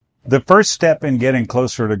The first step in getting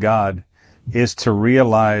closer to God is to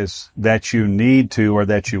realize that you need to or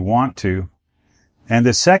that you want to. And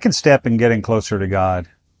the second step in getting closer to God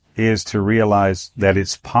is to realize that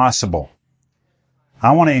it's possible.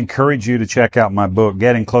 I want to encourage you to check out my book,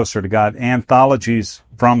 Getting Closer to God, Anthologies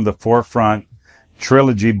from the Forefront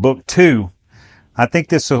Trilogy, Book 2. I think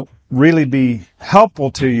this will really be helpful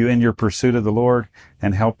to you in your pursuit of the Lord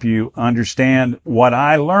and help you understand what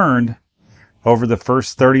I learned over the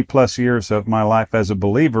first 30 plus years of my life as a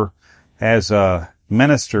believer, as a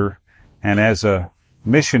minister, and as a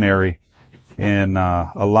missionary in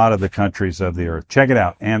a lot of the countries of the earth. Check it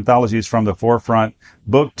out. Anthologies from the Forefront,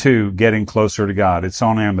 Book 2, Getting Closer to God. It's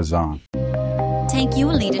on Amazon. Take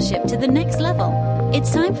your leadership to the next level.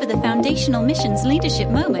 It's time for the Foundational Missions Leadership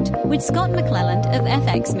Moment with Scott McClelland of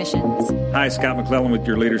FX Missions. Hi, Scott McClelland with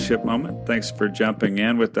your Leadership Moment. Thanks for jumping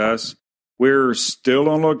in with us. We're still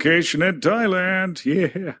on location in Thailand.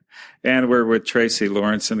 Yeah. And we're with Tracy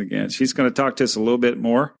Lawrenson again. She's going to talk to us a little bit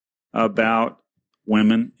more about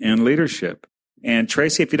women in leadership. And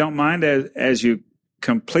Tracy, if you don't mind, as you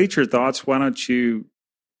complete your thoughts, why don't you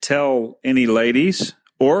tell any ladies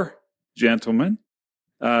or gentlemen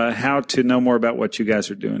how to know more about what you guys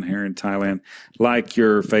are doing here in Thailand, like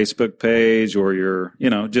your Facebook page or your,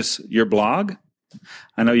 just your blog.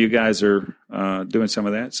 I know you guys are doing some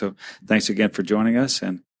of that. So thanks again for joining us.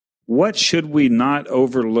 And what should we not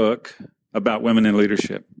overlook about women in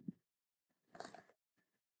leadership?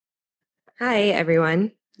 Hi,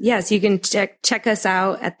 everyone. Yes, you can check us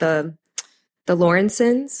out at the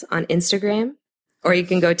Lawrensons on Instagram, or you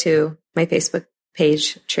can go to my Facebook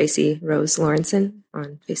page, Tracy Rose Lawrenson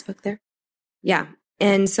on Facebook there. Yeah.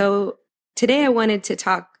 And so today I wanted to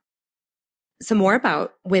talk some more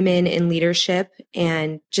about women in leadership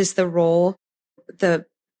and just the role, the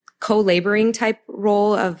co-laboring type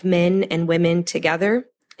role of men and women together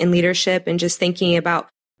in leadership, and just thinking about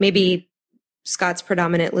maybe Scott's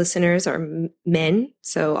predominant listeners are men.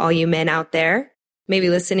 So all you men out there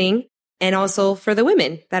maybe listening, and also for the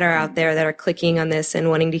women that are out there that are clicking on this and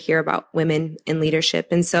wanting to hear about women in leadership.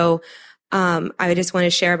 And so I just want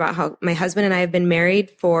to share about how my husband and I have been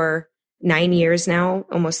married for 9 years now,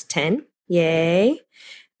 almost 10. Yay.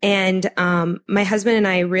 And my husband and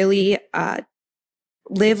I really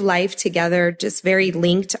live life together, just very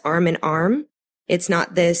linked arm in arm. It's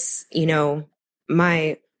not this,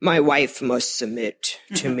 my wife must submit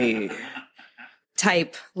to me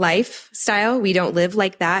type lifestyle. We don't live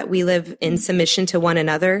like that. We live in submission to one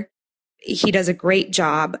another. He does a great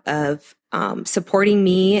job of supporting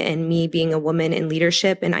me and me being a woman in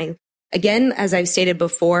leadership. And I, again, as I've stated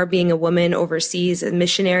before, being a woman overseas, a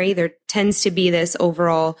missionary, there tends to be this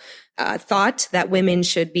overall thought that women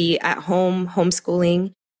should be at home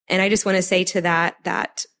homeschooling. And I just want to say to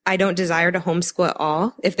that I don't desire to homeschool at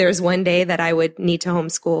all. If there's one day that I would need to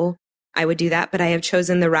homeschool, I would do that. But I have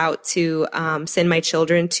chosen the route to send my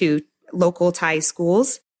children to local Thai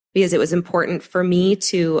schools because it was important for me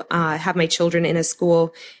to have my children in a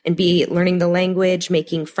school and be learning the language,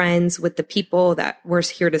 making friends with the people that we're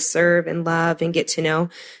here to serve and love and get to know,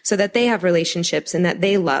 so that they have relationships and that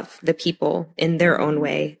they love the people in their own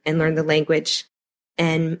way and learn the language.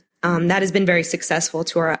 And that has been very successful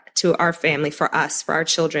to our family, for us, for our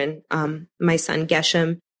children. My son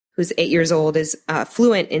Geshem, who's 8 years old, is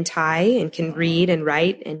fluent in Thai and can read and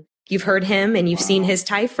write. And you've heard him and you've seen his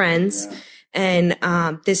Thai friends. And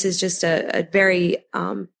this is just a very,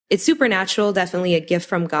 it's supernatural, definitely a gift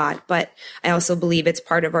from God. But I also believe it's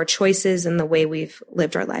part of our choices and the way we've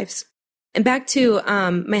lived our lives. And back to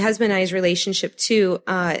my husband and I's relationship too.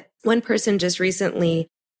 One person just recently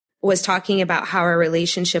was talking about how our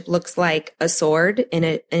relationship looks like a sword in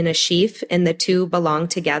a sheath, and the two belong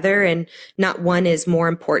together, and not one is more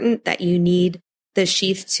important, that you need the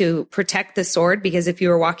sheath to protect the sword, because if you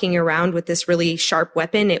were walking around with this really sharp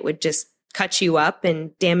weapon, it would just cut you up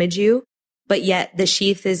and damage you. But yet the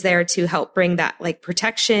sheath is there to help bring that like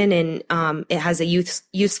protection, and it has a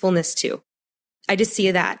usefulness too. I just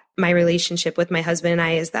see that my relationship with my husband and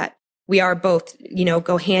I is that we are both,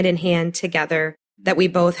 go hand in hand together, that we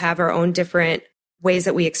both have our own different ways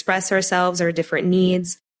that we express ourselves, our different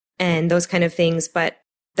needs and those kind of things, but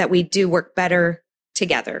that we do work better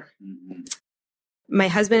together. Mm-hmm. My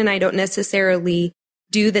husband and I don't necessarily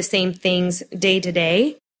do the same things day to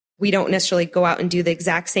day. We don't necessarily go out and do the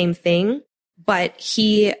exact same thing, but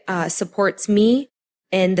he supports me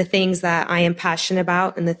in the things that I am passionate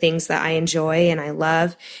about and the things that I enjoy and I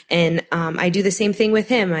love. And I do the same thing with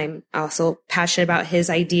him. I'm also passionate about his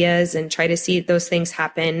ideas and try to see those things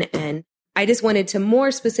happen. And I just wanted to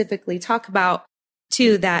more specifically talk about,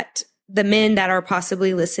 too, that the men that are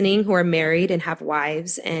possibly listening who are married and have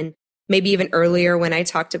wives and maybe even earlier when I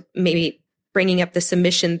talked to maybe bringing up the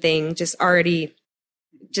submission thing just already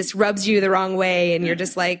just rubs you the wrong way. And you're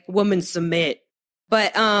just like, woman, submit.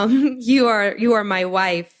 But you are my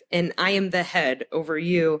wife and I am the head over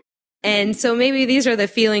you. And so maybe these are the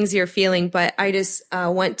feelings you're feeling, but I just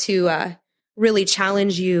want to really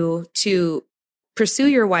challenge you to pursue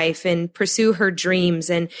your wife and pursue her dreams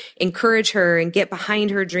and encourage her and get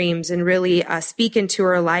behind her dreams and really speak into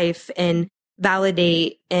her life and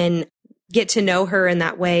validate and get to know her in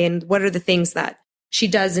that way. And what are the things that she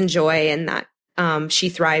does enjoy and that she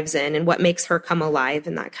thrives in and what makes her come alive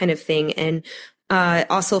and that kind of thing. And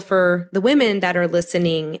also for the women that are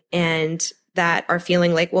listening and that are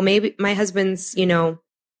feeling like, well, maybe my husband's,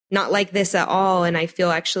 not like this at all. And I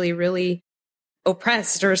feel actually really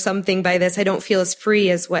oppressed or something by this. I don't feel as free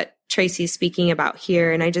as what Tracy's speaking about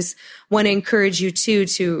here. And I just want to encourage you too,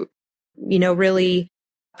 to, really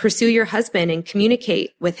pursue your husband and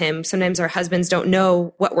communicate with him. Sometimes our husbands don't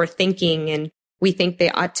know what we're thinking and we think they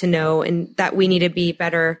ought to know, and that we need to be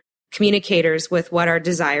better communicators with what our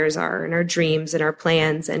desires are and our dreams and our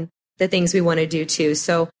plans and the things we want to do too.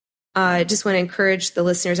 So I just want to encourage the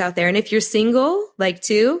listeners out there. And if you're single,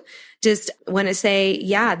 just want to say,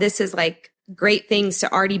 yeah, this is like great things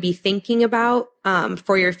to already be thinking about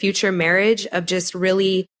for your future marriage, of just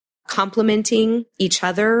really complementing each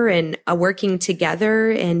other and working together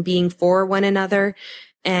and being for one another,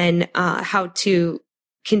 and how to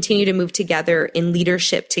continue to move together in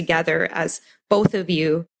leadership together, as both of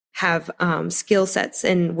you have skill sets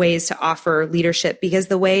and ways to offer leadership, because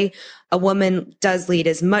the way a woman does lead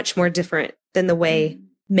is much more different than the way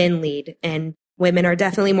men lead. And women are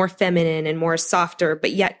definitely more feminine and more softer,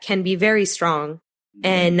 but yet can be very strong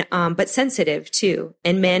and but sensitive too.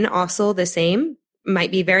 And men also the same,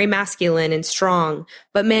 might be very masculine and strong,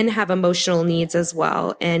 but men have emotional needs as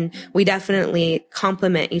well. And we definitely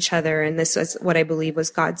complement each other. And this was what I believe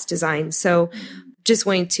was God's design. So just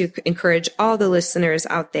wanting to encourage all the listeners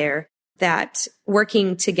out there that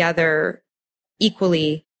working together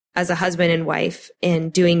equally as a husband and wife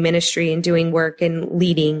and doing ministry and doing work and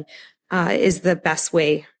leading is the best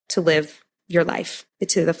way to live your life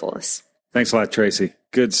to the fullest. Thanks a lot, Tracy.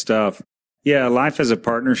 Good stuff. Yeah, life as a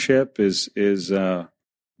partnership is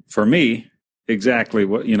for me exactly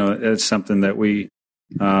what, it's something that we,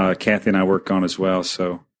 Kathy and I work on as well.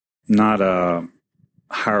 So not a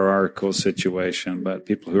hierarchical situation, but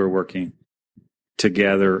people who are working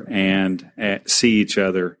together and see each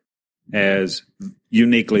other as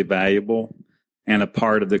uniquely valuable and a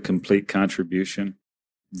part of the complete contribution.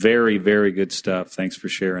 Very, very good stuff. Thanks for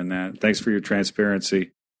sharing that. Thanks for your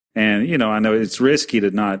transparency. And, I know it's risky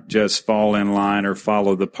to not just fall in line or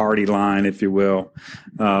follow the party line, if you will,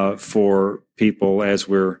 for people as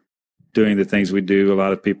we're doing the things we do. A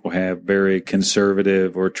lot of people have very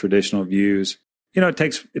conservative or traditional views. It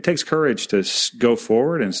takes courage to go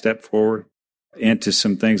forward and step forward into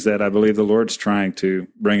some things that I believe the Lord's trying to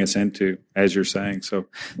bring us into, as you're saying. So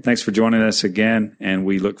thanks for joining us again. And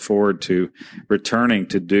we look forward to returning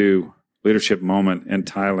to do Leadership Moment in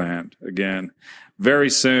Thailand again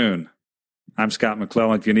very soon. I'm Scott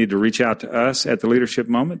McClellan. If you need to reach out to us at the Leadership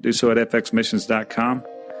Moment, do so at fxmissions.com.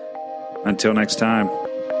 Until next time,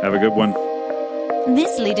 have a good one.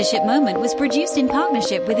 This Leadership Moment was produced in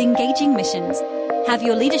partnership with Engaging Missions. Have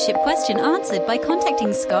your leadership question answered by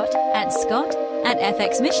contacting Scott at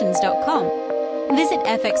fxmissions.com. Visit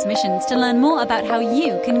FX Missions to learn more about how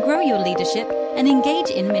you can grow your leadership and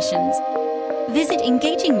engage in missions. Visit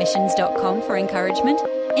engagingmissions.com for encouragement,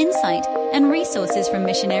 insight, and resources from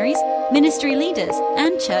missionaries, ministry leaders,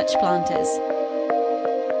 and church planters.